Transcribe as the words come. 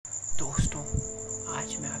दोस्तों,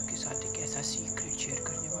 आज मैं आपके साथ एक ऐसा सीक्रेट शेयर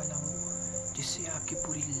करने वाला हूँ जिससे आपकी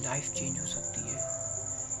पूरी लाइफ चेंज हो सकती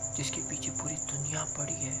है, जिसके पीछे पूरी दुनिया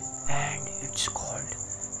पड़ी है and it's called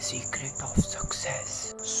secret of success.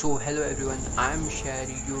 So hello everyone, I am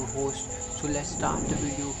Sherry your host. So let's start the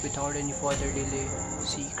video without any further delay.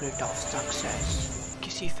 Secret of success.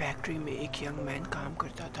 किसी फैक्ट्री में एक यंग मैन काम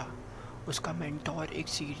करता था। उसका मेंटोर एक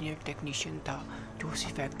सीनियर टेक्नीशियन था जो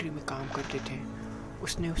उसी फैक्ट्री में काम करते थे।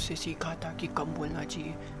 उसने उससे सीखा था कि कम बोलना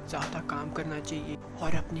चाहिए, ज़्यादा काम करना चाहिए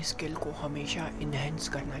और अपनी स्किल को हमेशा इन्हेंस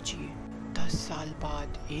करना चाहिए। 10 साल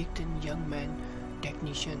बाद एक दिन यंग मैन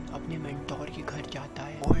टेक्नीशियन अपने मेंटोर के घर जाता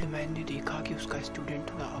है। ओल्ड मैन ने देखा कि उसका स्टूडेंट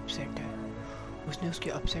थोड़ा अपसेट है। उसने उसके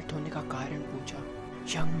अपसेट होने का कारण पूछा।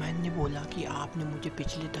 यंग मैन ने बोला कि आपने मुझे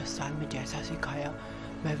पिछले 10 साल में जैसा सिखाया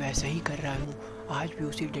मैं वैसा ही कर रहा हूँ, आज भी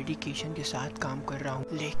उसी डेडिकेशन के साथ काम कर रहा हूँ,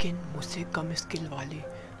 लेकिन मुझसे कम स्किल वाले,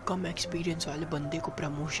 कम एक्सपीरियंस वाले बंदे को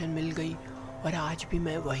प्रमोशन मिल गई और आज भी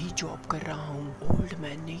मैं वही जॉब कर रहा हूँ। ओल्ड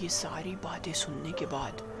मैन ने ये सारी बातें सुनने के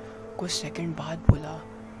बाद कुछ सेकंड बाद बोला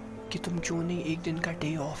कि तुम क्यों नहीं एक दिन का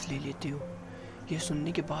डे ऑफ ले लेते हो। ये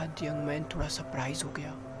सुनने के बाद यंग मैन थोड़ा सरप्राइज हो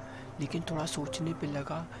गया, लेकिन थोड़ा सोचने पे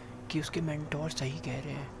लगा कि उसके मेंटोर सही कह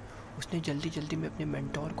रहे हैं। उसने जल्दी जल्दी में अपने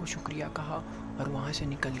मेंटोर को शुक्रिया कहा और वहाँ से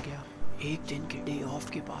निकल गया। एक दिन के डे ऑफ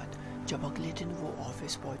के बाद जब अगले दिन वो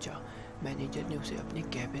ऑफिस पहुँचा, मैनेजर ने उसे अपने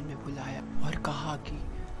कैबिन में बुलाया और कहा कि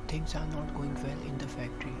things are not going well in the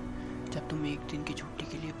factory. जब तुम एक दिन की छुट्टी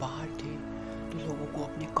के लिए बाहर थे तो लोगों को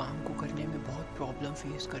अपने काम को करने में बहुत प्रॉब्लम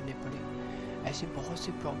फेस करने पड़े। ऐसे बहुत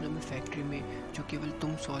सी प्रॉब्लम है फैक्ट्री में जो केवल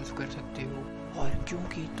तुम सॉल्व कर सकते हो, और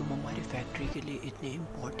क्योंकि तुम हमारी फैक्ट्री के लिए इतने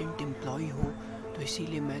इम्पोर्टेंट एम्प्लॉय हो तो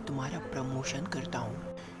इसीलिए मैं तुम्हारा प्रमोशन करता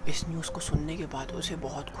हूँ। इस न्यूज़ को सुनने के बाद उसे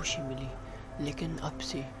बहुत खुशी मिली, लेकिन अब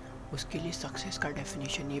से उसके लिए सक्सेस का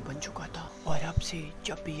डेफिनेशन ये बन चुका था। और अब से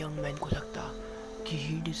जब भी यंग मैन को लगता कि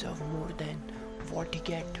he deserve more than what he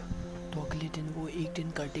get, तो अगले दिन वो एक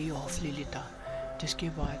दिन का डे ऑफ ले लेता, जिसके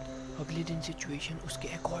बाद अगले दिन सिचुएशन उसके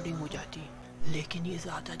अकॉर्डिंग हो जाती। लेकिन ये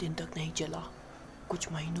ज़्यादा दिन तक नहीं चला।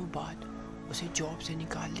 कुछ महीनों बाद उसे जॉब से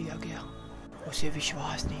निकाल दिया गया। उसे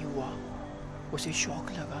विश्वास नहीं हुआ, उसे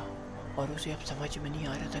शौक लगा और उसे अब समझ में नहीं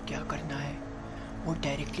आ रहा था क्या करना है। वो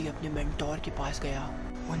डायरेक्टली अपने मेंटोर के पास गया,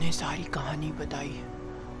 उन्हें सारी कहानी बताई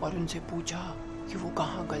और उनसे पूछा कि वो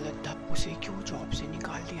कहाँ गलत था, उसे क्यों जॉब से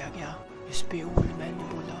निकाल दिया गया। इस पे ओल्ड मैन ने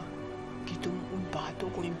बोला कि तुम उन बातों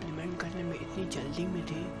को इम्प्लीमेंट करने में इतनी जल्दी में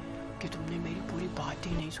थे कि तुमने मेरी पूरी बात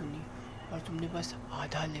ही नहीं सुनी और तुमने बस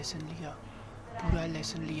आधा लेसन लिया, पूरा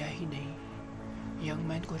लेसन लिया ही नहीं। यंग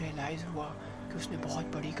मैन को रियलाइज़ हुआ कि उसने बहुत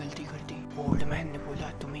बड़ी गलती कर दी। ओल्ड मैन ने बोला,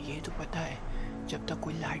 तुम्हें ये तो पता है जब तक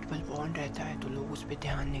कोई लाइट बल्ब ऑन रहता है तो लोग उस पर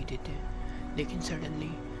ध्यान नहीं देते, लेकिन सडनली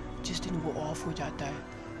जिस दिन वो ऑफ हो जाता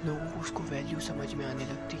है लोगों को उसको वैल्यू समझ में आने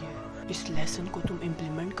लगती है। इस लेसन को तुम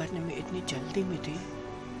इम्प्लीमेंट करने में इतनी जल्दी में थे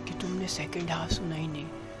कि तुमने सेकेंड हाफ सुना ही नहीं,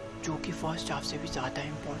 जो कि फर्स्ट हाफ से भी ज़्यादा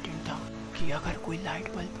इम्पोर्टेंट था, कि अगर कोई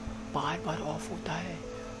light bulb bar bar of होता है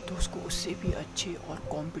तो उसको उससे भी अच्छे और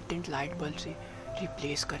कॉम्पिटेंट लाइट बल्ब से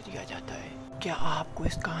रिप्लेस कर दिया जाता है। क्या आपको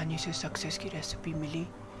इस कहानी से सक्सेस की रेसिपी मिली?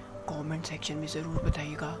 कमेंट सेक्शन में ज़रूर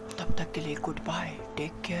बताइएगा। तब तक के लिए good bye,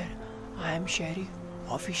 take care. I am Sheri,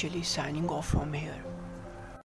 officially signing off from here.